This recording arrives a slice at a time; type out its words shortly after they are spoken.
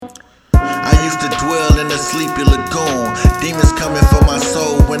used to dwell in a sleepy lagoon. Demons coming for my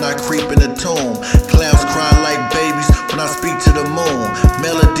soul when I creep in the tomb. Clouds cry like babies when I speak to the moon.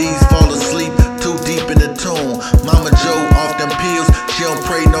 Melodies fall asleep too deep in the tune. Mama Joe off them pills, she don't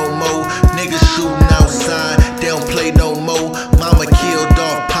pray no